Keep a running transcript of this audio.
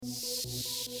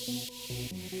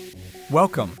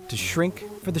Welcome to Shrink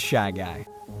for the Shy Guy.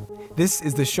 This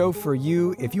is the show for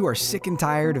you if you are sick and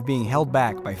tired of being held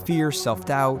back by fear,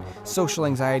 self-doubt, social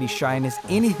anxiety, shyness,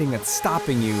 anything that's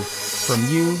stopping you from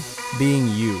you being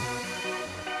you.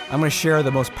 I'm going to share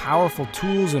the most powerful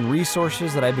tools and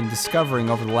resources that I've been discovering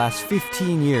over the last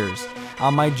 15 years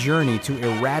on my journey to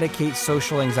eradicate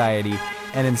social anxiety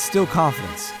and instill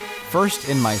confidence, first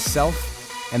in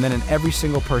myself and then in every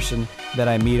single person that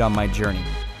I meet on my journey.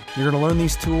 You're going to learn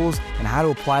these tools and how to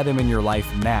apply them in your life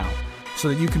now so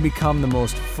that you can become the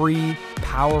most free,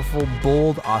 powerful,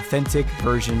 bold, authentic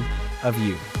version of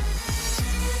you.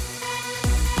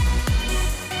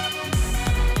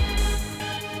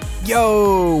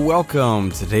 Yo,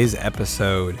 welcome to today's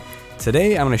episode.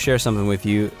 Today I'm going to share something with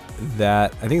you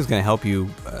that I think is going to help you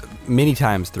many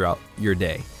times throughout your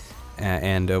day.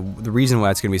 And the reason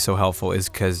why it's going to be so helpful is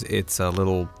because it's a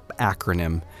little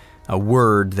acronym, a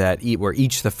word where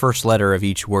the first letter of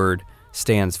each word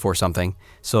stands for something.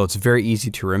 So it's very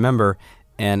easy to remember,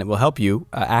 and it will help you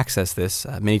access this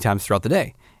many times throughout the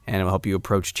day. And it will help you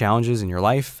approach challenges in your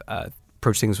life,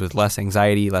 approach things with less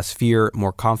anxiety, less fear,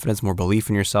 more confidence, more belief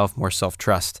in yourself, more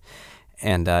self-trust.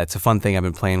 And it's a fun thing I've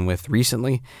been playing with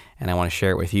recently, and I want to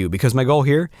share it with you because my goal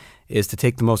here is to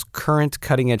take the most current,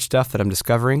 cutting-edge stuff that I'm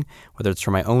discovering, whether it's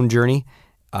from my own journey,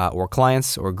 or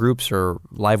clients or groups or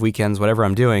live weekends, whatever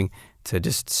I'm doing, to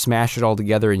just smash it all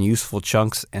together in useful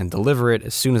chunks and deliver it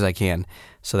as soon as I can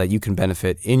so that you can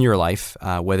benefit in your life,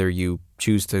 whether you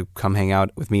choose to come hang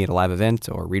out with me at a live event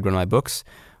or read one of my books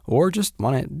or just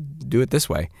want to do it this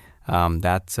way.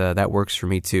 That works for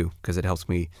me too because it helps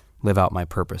me live out my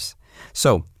purpose.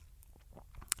 So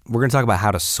we're going to talk about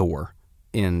how to soar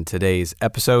in today's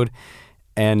episode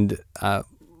and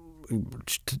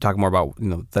to talk more about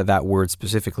that word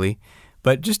specifically,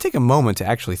 but just take a moment to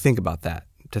actually think about that.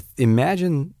 To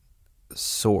imagine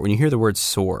soar. When you hear the word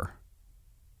soar,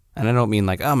 and I don't mean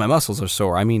like, oh, my muscles are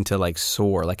sore. I mean to like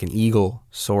soar, like an eagle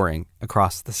soaring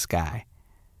across the sky.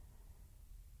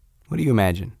 What do you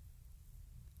imagine?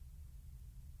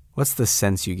 What's the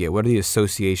sense you get? What are the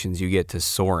associations you get to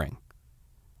soaring?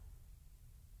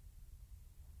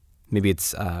 Maybe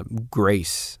it's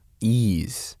grace,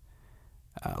 ease,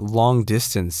 long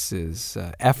distances,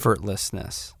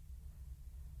 effortlessness.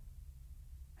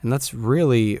 And that's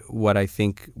really what I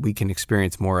think we can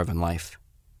experience more of in life.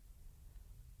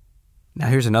 Now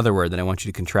here's another word that I want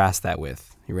you to contrast that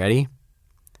with. You ready?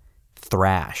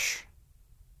 Thrash.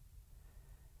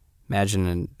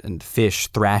 Imagine a fish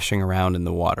thrashing around in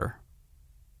the water.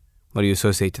 What do you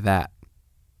associate to that?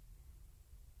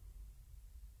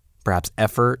 Perhaps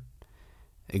effort,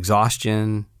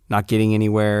 exhaustion, not getting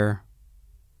anywhere,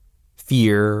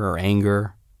 fear or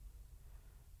anger.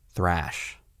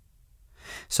 Thrash.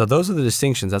 So those are the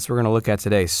distinctions. That's what we're going to look at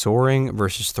today, soaring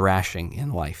versus thrashing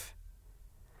in life.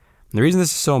 And the reason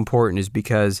this is so important is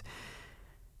because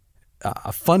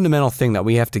a fundamental thing that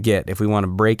we have to get if we want to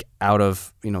break out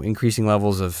of increasing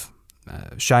levels of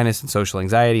shyness and social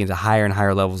anxiety into higher and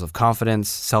higher levels of confidence,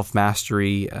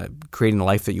 self-mastery, creating the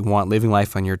life that you want, living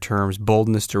life on your terms,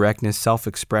 boldness, directness,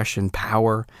 self-expression,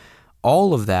 power,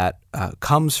 all of that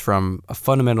comes from a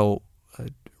fundamental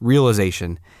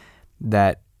realization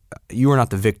that you are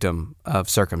not the victim of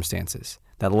circumstances,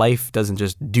 that life doesn't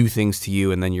just do things to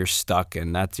you and then you're stuck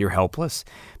and you're helpless,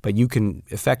 but you can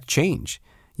affect change.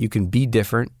 You can be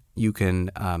different. You can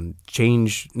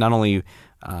change not only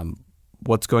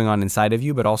what's going on inside of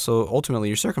you, but also ultimately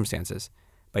your circumstances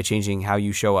by changing how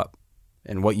you show up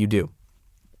and what you do.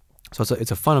 So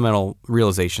it's a fundamental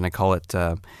realization. I call it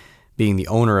being the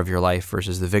owner of your life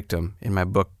versus the victim in my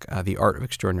book, The Art of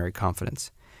Extraordinary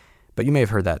Confidence. But you may have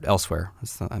heard that elsewhere.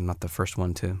 I'm not the first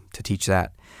one to teach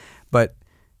that. But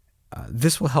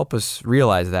this will help us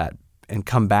realize that and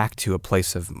come back to a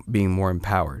place of being more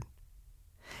empowered.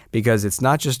 Because it's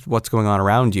not just what's going on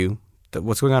around you.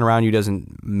 What's going on around you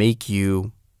doesn't make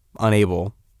you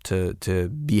unable to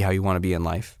be how you want to be in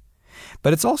life.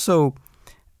 But it's also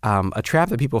a trap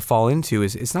that people fall into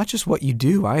is it's not just what you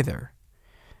do either.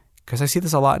 Because I see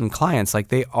this a lot in clients, like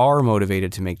they are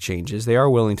motivated to make changes. They are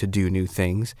willing to do new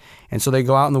things. And so they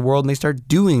go out in the world and they start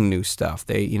doing new stuff.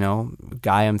 A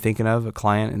guy I'm thinking of, a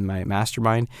client in my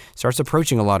mastermind, starts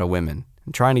approaching a lot of women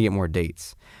and trying to get more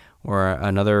dates. Or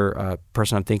another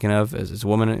person I'm thinking of is a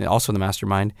woman, also in the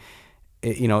mastermind,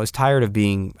 is tired of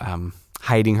being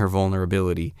hiding her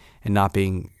vulnerability and not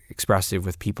being expressive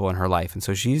with people in her life. And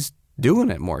so she's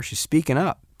doing it more. She's speaking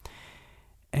up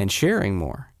and sharing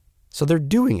more. So they're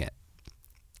doing it.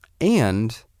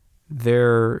 And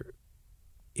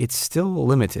it's still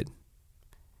limited.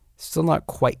 It's still not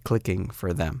quite clicking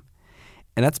for them.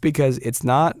 And that's because it's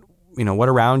not what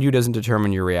around you doesn't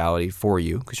determine your reality for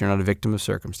you because you're not a victim of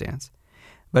circumstance.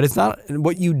 But it's not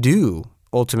what you do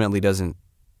ultimately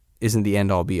isn't the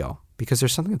end all be all, because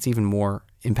there's something that's even more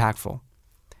impactful,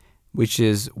 which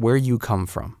is where you come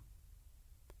from,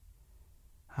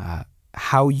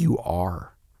 how you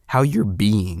are, how you're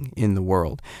being in the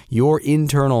world, your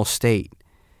internal state,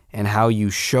 and how you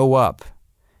show up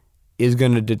is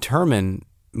going to determine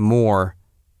more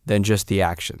than just the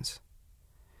actions.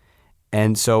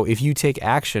 And so if you take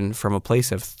action from a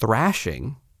place of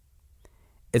thrashing,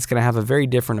 it's going to have a very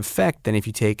different effect than if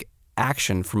you take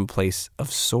action from a place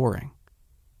of soaring.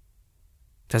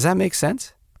 Does that make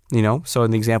sense? So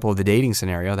in the example of the dating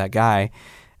scenario, that guy,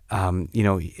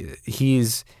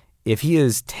 if he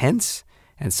is tense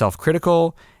and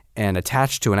self-critical and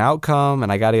attached to an outcome,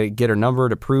 and I got to get her number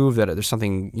to prove that there's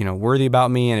something, worthy about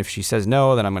me, and if she says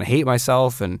no, then I'm going to hate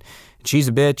myself, and she's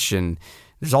a bitch, and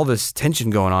there's all this tension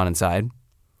going on inside.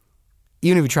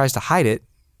 Even if he tries to hide it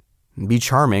and be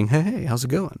charming, hey, how's it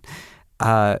going?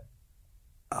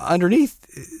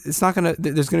 Underneath,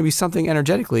 there's going to be something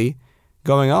energetically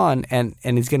going on, and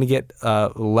he's going to get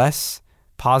less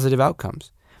positive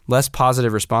outcomes, less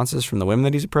positive responses from the women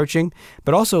that he's approaching,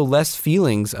 but also less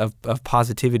feelings of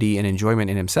positivity and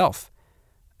enjoyment in himself,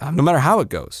 no matter how it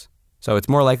goes. So it's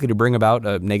more likely to bring about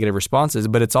negative responses,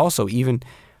 but it's also even,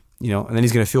 and then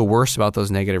he's going to feel worse about those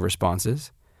negative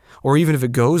responses. Or even if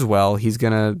it goes well, he's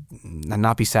going to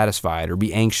not be satisfied or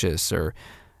be anxious or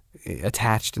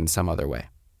attached in some other way.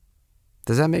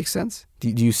 Does that make sense? Do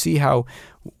you see how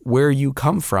where you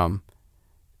come from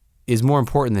is more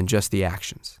important than just the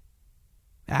actions?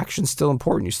 Action's still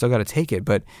important. You still got to take it.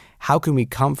 But how can we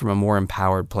come from a more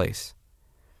empowered place?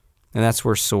 And that's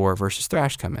where soar versus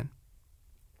thrash come in.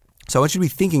 So I want you to be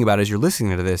thinking about, as you're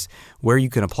listening to this, where you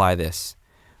can apply this.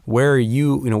 Where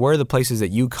where are the places that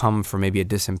you come from maybe a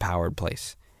disempowered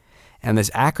place? And this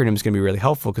acronym is going to be really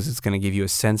helpful because it's going to give you a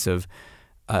sense of,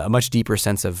 a much deeper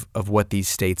sense of what these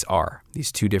states are,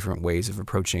 these two different ways of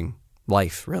approaching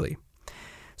life, really.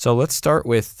 So let's start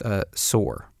with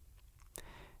soar.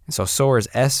 And so soar is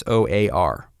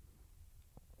SOAR.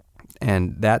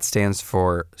 And that stands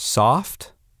for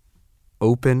soft,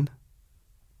 open,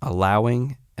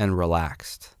 allowing, and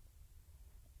relaxed.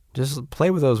 Just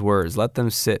play with those words. Let them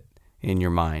sit in your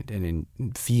mind and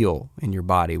feel in your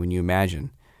body when you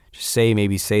imagine. Just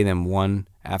say them one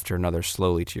after another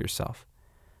slowly to yourself.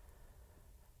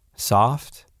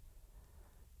 Soft,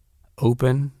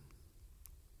 open,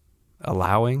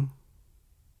 allowing,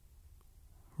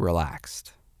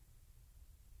 relaxed.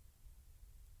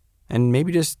 And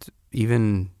maybe just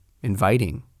even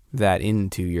inviting that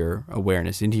into your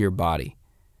awareness, into your body.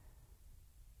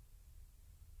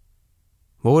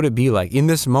 What would it be like in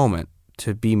this moment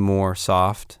to be more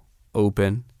soft,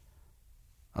 open,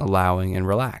 allowing, and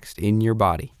relaxed in your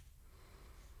body?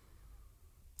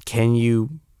 Can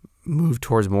you move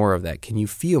towards more of that? Can you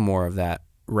feel more of that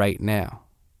right now?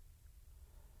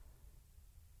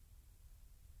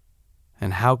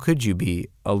 And how could you be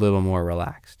a little more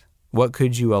relaxed? What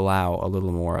could you allow a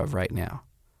little more of right now?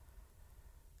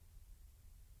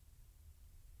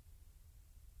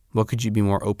 What could you be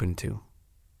more open to?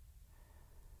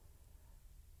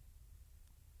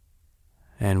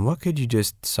 And what could you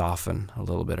just soften a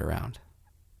little bit around?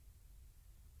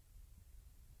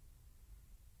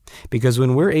 Because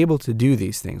when we're able to do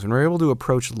these things, when we're able to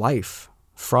approach life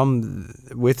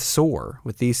with soar,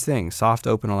 with these things, soft,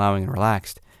 open, allowing, and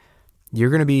relaxed, you're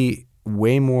going to be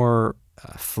way more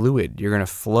fluid. You're going to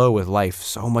flow with life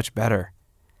so much better.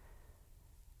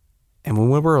 And when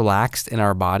we're relaxed in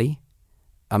our body,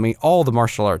 all the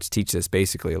martial arts teach this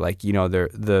basically.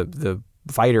 The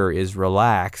fighter is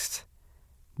relaxed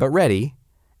but ready,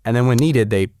 and then when needed,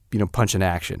 they punch into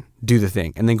action, do the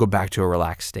thing, and then go back to a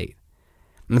relaxed state.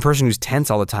 And the person who's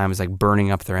tense all the time is like burning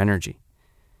up their energy.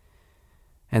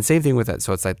 And same thing with that.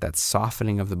 So it's like that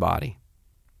softening of the body,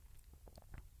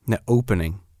 the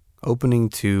opening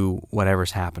to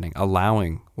whatever's happening,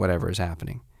 allowing whatever is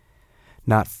happening,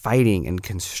 not fighting and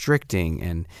constricting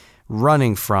and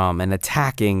running from and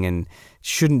attacking and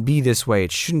shouldn't be this way.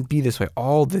 It shouldn't be this way.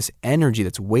 All this energy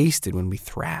that's wasted when we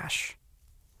thrash.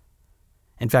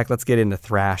 In fact, let's get into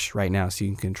thrash right now so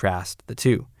you can contrast the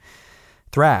two.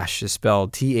 Thrash is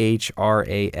spelled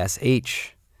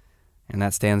THRASH, and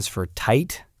that stands for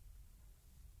tight,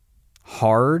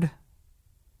 hard,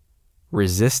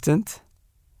 resistant,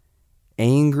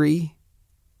 angry,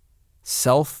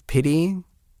 self-pitying,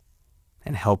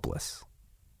 and helpless.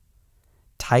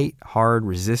 Tight, hard,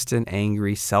 resistant,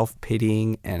 angry,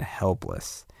 self-pitying, and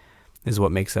helpless is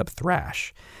what makes up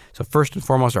thrash. So first and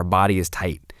foremost, our body is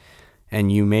tight.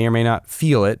 And you may or may not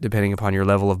feel it depending upon your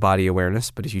level of body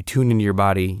awareness. But if you tune into your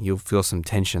body, you'll feel some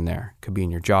tension there. It could be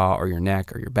in your jaw or your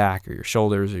neck or your back or your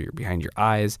shoulders or behind your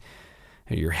eyes,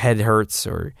 or your head hurts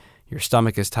or your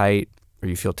stomach is tight, or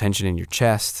you feel tension in your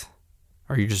chest,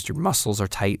 or your muscles are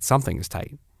tight, something is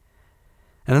tight.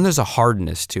 And then there's a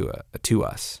hardness to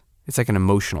us. It's like an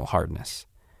emotional hardness.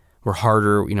 We're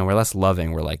harder, we're less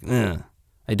loving. We're like,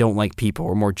 I don't like people.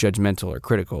 We're more judgmental or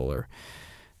critical or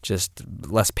just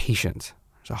less patient.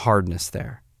 There's a hardness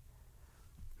there.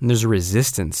 And there's a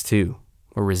resistance too.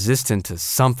 We're resistant to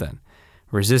something.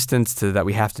 Resistance to that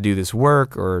we have to do this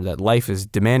work, or that life is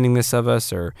demanding this of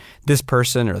us, or this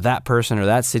person or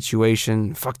that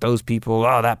situation. Fuck those people.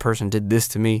 Oh, that person did this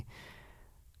to me.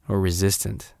 We're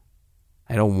resistant.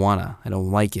 I don't wanna. I don't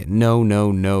like it. No,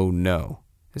 no, no, no.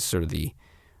 It's sort of the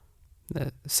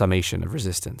summation of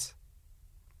resistance.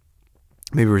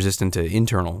 Maybe resistant to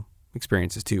internal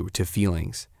experiences too, to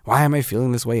feelings. Why am I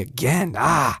feeling this way again?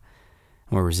 And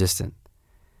we're resistant.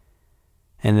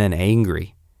 And then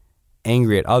angry.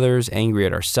 Angry at others, angry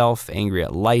at ourselves, angry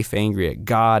at life, angry at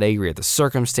God, angry at the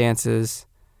circumstances.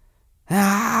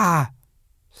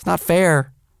 It's not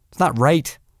fair. It's not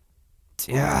right.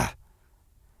 Yeah.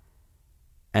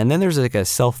 And then there's like a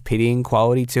self-pitying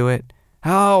quality to it.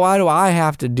 Oh, why do I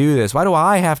have to do this? Why do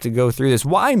I have to go through this?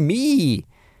 Why me?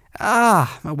 Why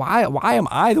am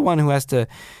I the one who has to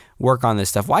work on this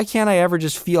stuff? Why can't I ever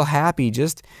just feel happy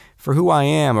just for who I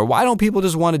am? Or why don't people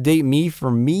just want to date me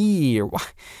for me? Or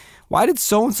why did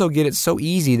so-and-so get it so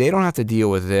easy? They don't have to deal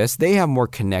with this. They have more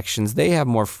connections. They have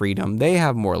more freedom. They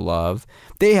have more love.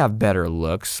 They have better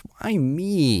looks. Why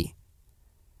me?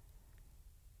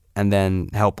 And then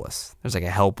helpless. There's like a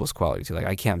helpless quality to it.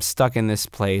 Like, I'm stuck in this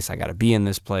place. I got to be in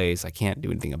this place. I can't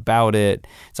do anything about it.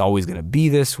 It's always going to be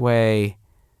this way.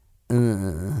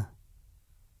 Right?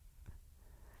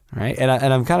 And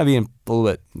I'm kind of being a little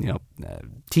bit,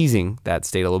 teasing that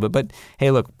state a little bit. But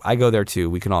hey, look, I go there too.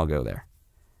 We can all go there.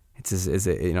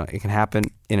 It can happen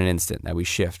in an instant that we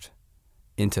shift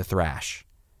into thrash.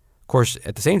 Of course,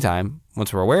 at the same time,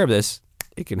 once we're aware of this,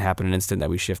 it can happen in an instant that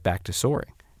we shift back to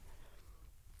soaring.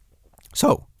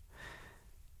 So,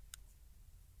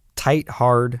 tight,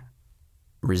 hard,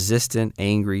 resistant,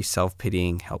 angry,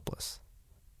 self-pitying, helpless.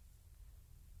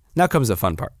 Now comes the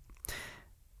fun part.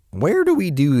 Where do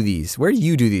you do these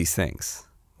things?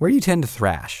 Where do you tend to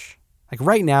thrash? Like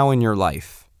right now in your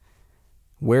life,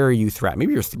 where are you thrash?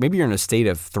 Maybe you're in a state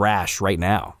of thrash right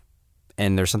now,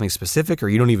 and there's something specific, or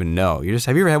you don't even know. Have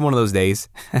you ever had one of those days?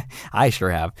 I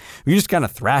sure have. You're just kind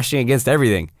of thrashing against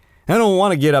everything. I don't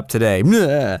want to get up today.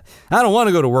 Nah. I don't want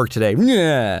to go to work today.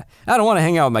 Nah. I don't want to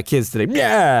hang out with my kids today.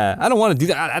 Nah. I don't want to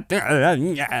do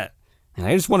that. And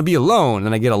I just want to be alone. And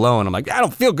then I get alone. I'm like, I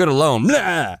don't feel good alone.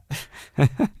 Nah.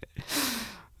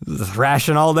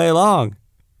 Thrashing all day long.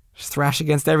 Just thrash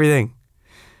against everything.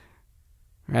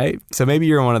 Right? So maybe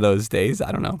you're in one of those days.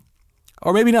 I don't know.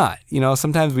 Or maybe not.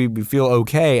 Sometimes we feel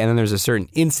okay, and then there's a certain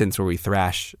instance where we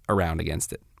thrash around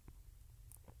against it.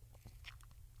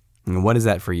 And what is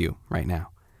that for you right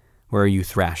now? Where are you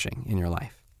thrashing in your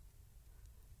life?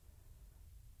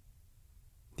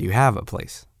 Do you have a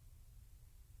place?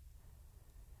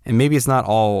 And maybe it's not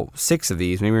all 6 of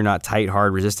these. Maybe you're not tight,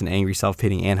 hard, resistant, angry,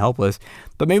 self-pitying, and helpless.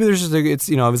 But maybe there's just if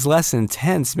it's less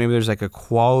intense, maybe there's like a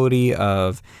quality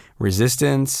of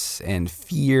resistance and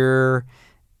fear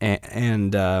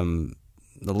and a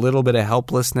little bit of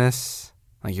helplessness.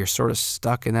 Like you're sort of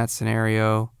stuck in that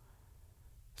scenario.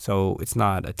 So it's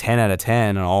not a 10 out of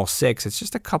 10 on all 6. It's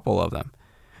just a couple of them.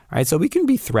 All right, so we can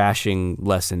be thrashing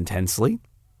less intensely,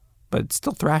 but it's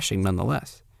still thrashing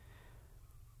nonetheless.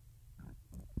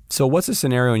 So what's a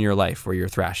scenario in your life where you're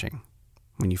thrashing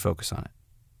when you focus on it?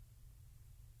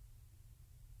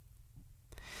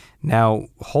 Now,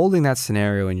 holding that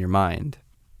scenario in your mind,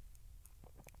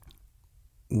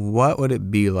 what would it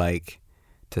be like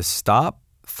to stop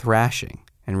thrashing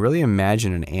and really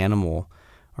imagine an animal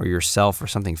or yourself or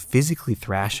something physically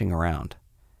thrashing around?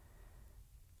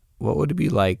 What would it be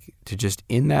like to just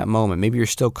in that moment, maybe you're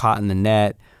still caught in the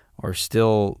net or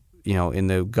still, in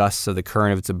the gusts of the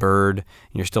current if it's a bird,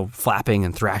 and you're still flapping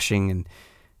and thrashing,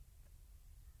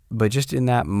 but just in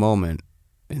that moment,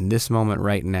 in this moment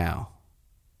right now,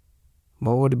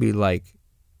 what would it be like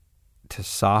to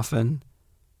soften,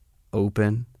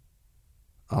 open,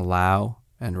 allow,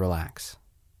 and relax?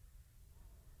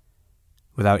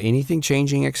 Without anything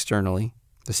changing externally,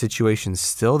 the situation's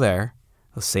still there,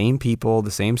 the same people, the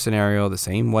same scenario, the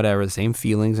same whatever, the same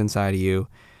feelings inside of you.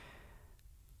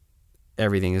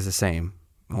 Everything is the same.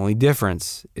 The only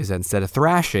difference is that instead of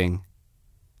thrashing,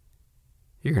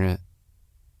 you're going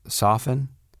to soften,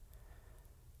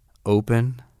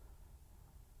 open,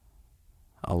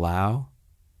 allow,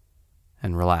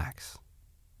 and relax.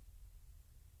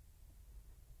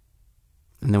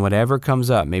 And then whatever comes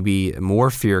up, maybe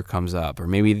more fear comes up, or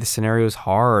maybe the scenario is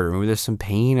hard, or maybe there's some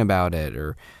pain about it,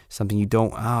 or something I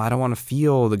don't want to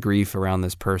feel the grief around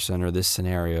this person or this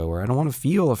scenario, or I don't want to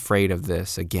feel afraid of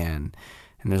this again.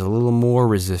 And there's a little more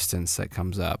resistance that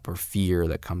comes up or fear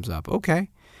that comes up. Okay,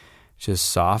 just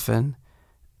soften,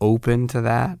 open to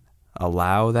that,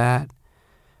 allow that,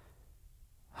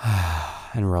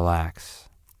 and relax.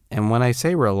 And when I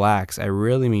say relax, I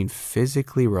really mean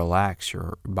physically relax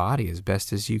your body as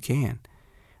best as you can.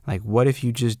 Like, what if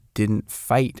you just didn't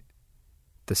fight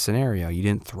the scenario? You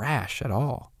didn't thrash at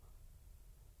all.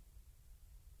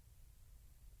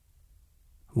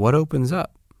 What opens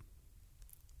up?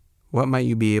 What might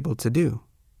you be able to do?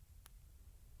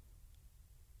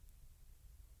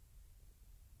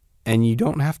 And you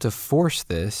don't have to force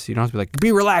this. You don't have to be like,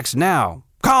 be relaxed now.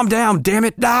 Calm down, damn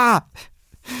it. Ah!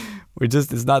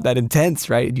 It's not that intense,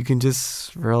 right? You can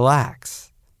just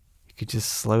relax. You could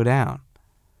just slow down.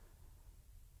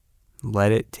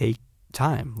 Let it take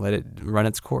time. Let it run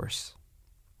its course.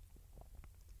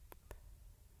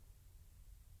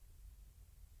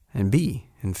 And be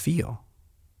and feel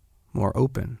more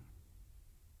open.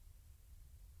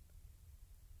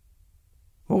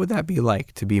 What would that be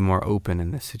like to be more open in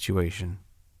this situation?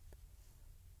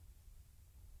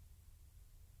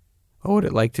 What would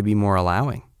it like to be more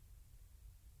allowing?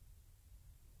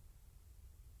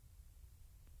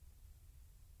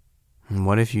 And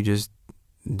what if you just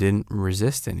didn't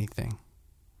resist anything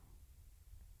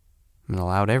and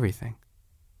allowed everything?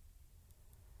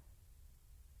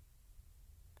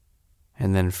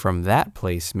 And then from that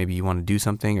place, maybe you want to do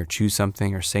something or choose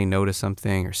something or say no to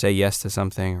something or say yes to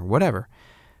something or whatever.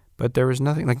 But there was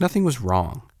nothing, like nothing was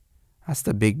wrong. That's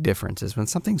the big difference, is when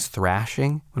something's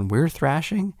thrashing, when we're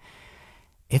thrashing,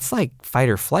 it's like fight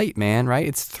or flight, man, right?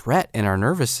 It's threat in our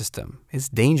nervous system. It's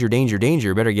danger, danger, danger.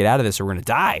 You better get out of this or we're going to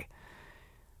die.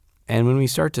 And when we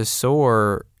start to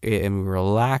soar and we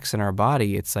relax in our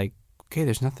body, it's like, okay,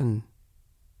 there's nothing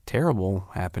terrible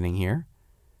happening here.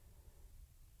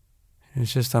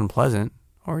 It's just unpleasant,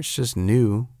 or it's just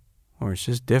new, or it's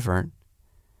just different.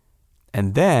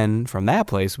 And then from that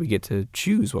place, we get to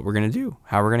choose what we're going to do,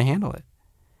 how we're going to handle it.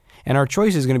 And our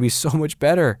choice is going to be so much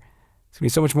better. It's going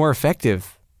to be so much more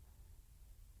effective,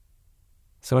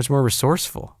 so much more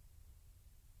resourceful.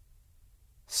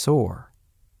 Soar.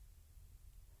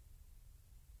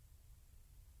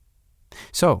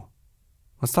 So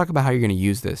let's talk about how you're going to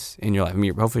use this in your life. I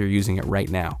mean, hopefully you're using it right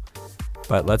now.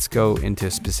 But let's go into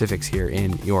specifics here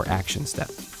in your action step.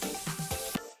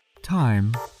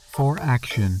 Time for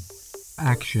action.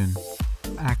 Action.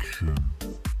 Action.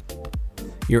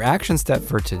 Your action step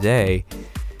for today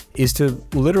is to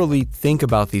literally think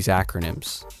about these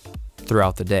acronyms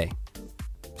throughout the day.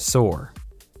 SOAR.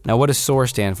 Now, what does SOAR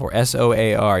stand for?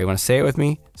 S-O-A-R. You want to say it with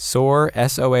me? SOAR,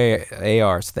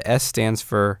 S-O-A-R. So the S stands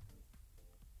for,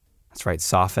 that's right,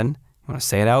 soften. You want to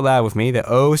say it out loud with me. The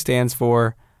O stands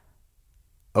for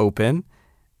open.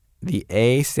 The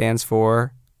A stands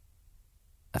for,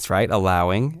 that's right,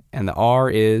 allowing. And the R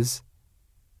is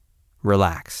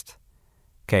relaxed.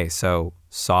 Okay, so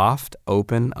soft,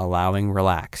 open, allowing,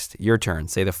 relaxed. Your turn.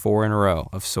 Say the 4 in a row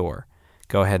of SOAR.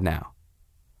 Go ahead now.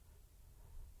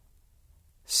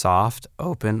 Soft,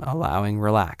 open, allowing,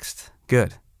 relaxed.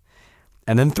 Good.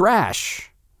 And then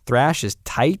thrash. Thrash is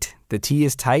tight. The T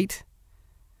is tight.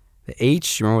 The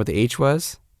H, you remember what the H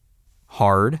was?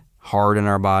 Hard. Hard in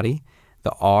our body.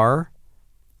 The R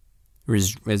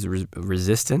is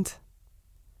resistant.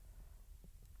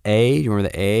 A, you remember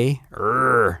the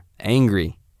A?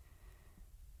 Angry.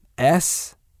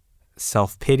 S,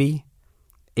 self-pity.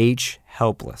 H,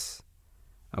 helpless.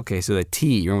 Okay, so the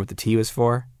T, you remember what the T was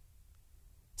for?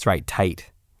 That's right,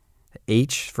 tight. The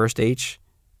H, first H,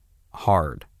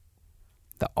 hard.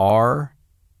 The R,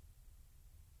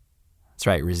 that's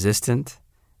right, resistant.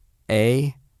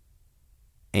 A,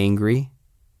 angry.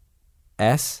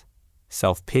 S,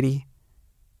 self-pity.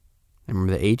 And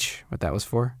remember the H, what that was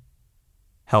for?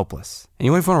 Helpless. And if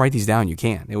you want to write these down, you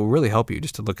can. It will really help you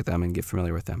just to look at them and get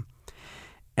familiar with them.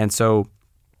 And so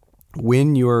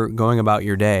when you're going about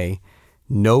your day,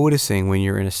 noticing when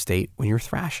you're in a state, when you're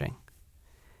thrashing,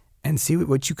 and see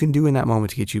what you can do in that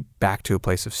moment to get you back to a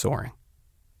place of soaring.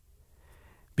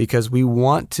 Because we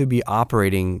want to be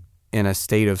operating in a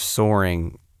state of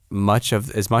soaring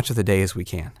as much of the day as we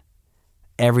can.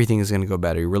 Everything is going to go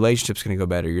better. Your relationship's going to go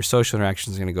better. Your social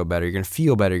interactions are going to go better. You're going to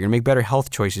feel better. You're going to make better health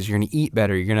choices. You're going to eat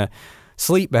better. You're going to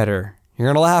sleep better. You're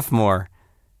going to laugh more.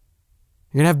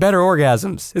 You're going to have better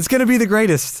orgasms. It's going to be the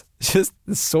greatest. Just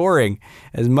soaring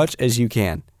as much as you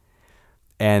can.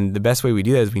 And the best way we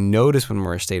do that is we notice when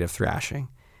we're in a state of thrashing,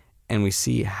 and we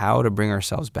see how to bring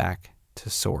ourselves back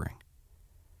to soaring.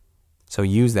 So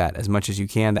use that as much as you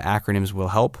can. The acronyms will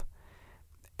help.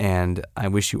 And I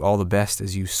wish you all the best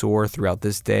as you soar throughout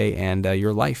this day and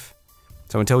your life.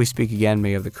 So until we speak again, may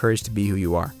you have the courage to be who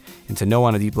you are and to know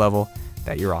on a deep level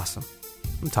that you're awesome.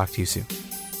 I'll talk to you soon.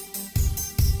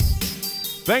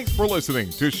 Thanks for listening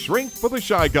to Shrink for the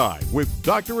Shy Guy with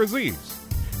Dr. Aziz.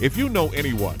 If you know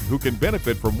anyone who can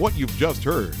benefit from what you've just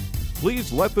heard,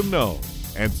 please let them know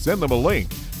and send them a link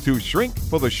to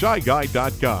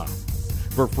shrinkfortheshyguy.com.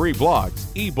 For free blogs,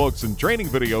 ebooks, and training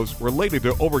videos related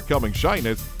to overcoming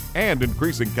shyness and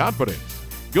increasing confidence,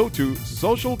 go to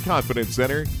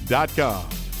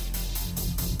socialconfidencecenter.com.